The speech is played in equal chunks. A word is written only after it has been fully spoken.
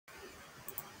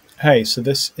Hey, so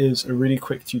this is a really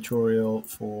quick tutorial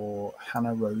for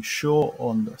HannahRoseShaw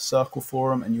on the Circle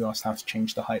Forum, and you asked how to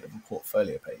change the height of a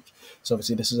portfolio page. So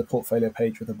obviously this is a portfolio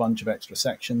page with a bunch of extra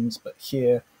sections, but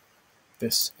here,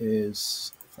 this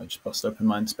is, if I just bust open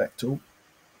my inspect tool,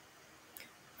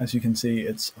 as you can see,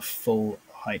 it's a full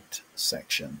height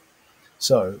section.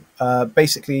 So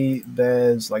basically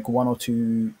there's like one or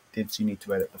two divs you need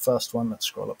to edit. The first one, let's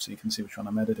scroll up so you can see which one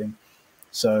I'm editing.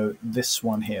 So this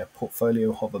one here,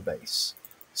 portfolio hover base.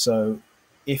 So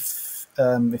if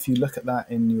you look at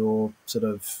that in your sort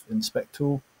of inspect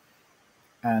tool,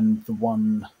 and the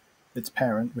one its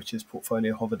parent, which is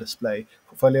portfolio hover display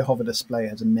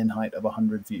has a min height of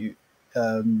 100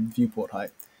 viewport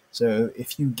height. So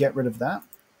if you get rid of that,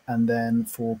 and then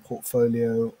for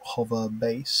portfolio hover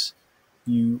base,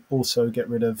 you also get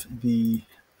rid of the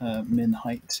min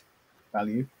height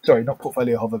value. Sorry, not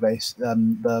portfolio hover base,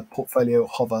 the portfolio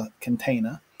hover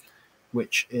container,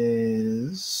 which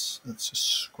is, let's just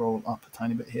scroll up a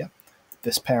tiny bit here,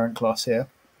 this parent class here.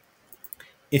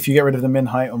 If you get rid of the min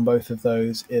height on both of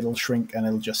those, it'll shrink and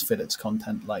it'll just fit its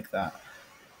content like that.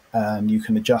 And you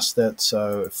can adjust it.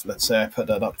 So if, let's say I put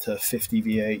that up to 50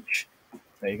 VH,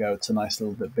 there you go, it's a nice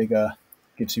little bit bigger,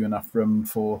 gives you enough room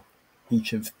for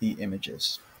each of the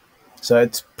images. So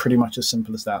it's pretty much as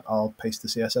simple as that. I'll paste the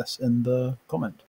CSS in the comment.